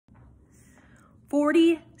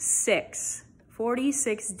46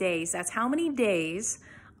 days. That's how many days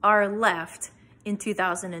are left in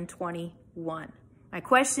 2021. My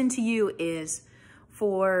question to you is,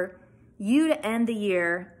 for you to end the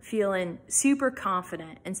year feeling super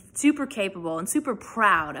confident and super capable and super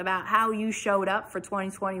proud about how you showed up for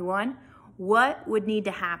 2021, what would need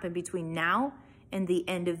to happen between now and the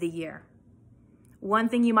end of the year? One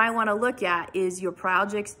thing you might want to look at is your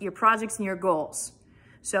projects and your goals.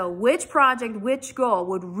 So which project, which goal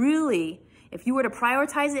would really, if you were to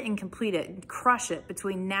prioritize it and complete it and crush it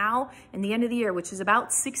between now and the end of the year, which is about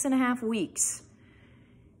 6.5 weeks,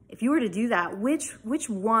 if you were to do that, which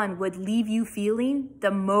one would leave you feeling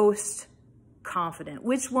the most confident?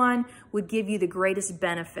 Which one would give you the greatest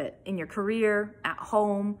benefit in your career, at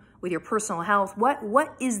home, with your personal health?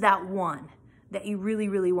 What is that one that you really,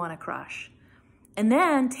 really want to crush? And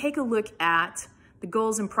then take a look at the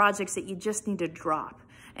goals and projects that you just need to drop.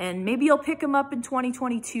 And maybe you'll pick them up in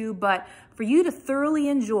 2022, but for you to thoroughly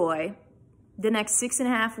enjoy the next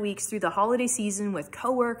 6.5 weeks through the holiday season with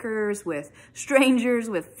coworkers, with strangers,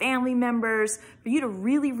 with family members, for you to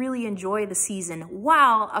really, really enjoy the season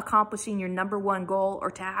while accomplishing your #1 goal or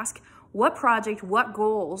task, what project, what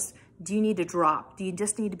goals do you need to drop? Do you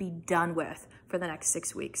just need to be done with for the next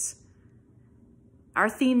 6 weeks? Our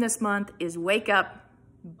theme this month is wake up,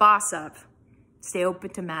 boss up, stay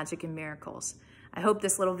open to magic and miracles. I hope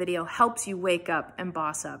this little video helps you wake up and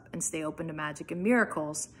boss up and stay open to magic and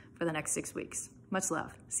miracles for the next 6 weeks. Much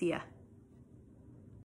love. See ya.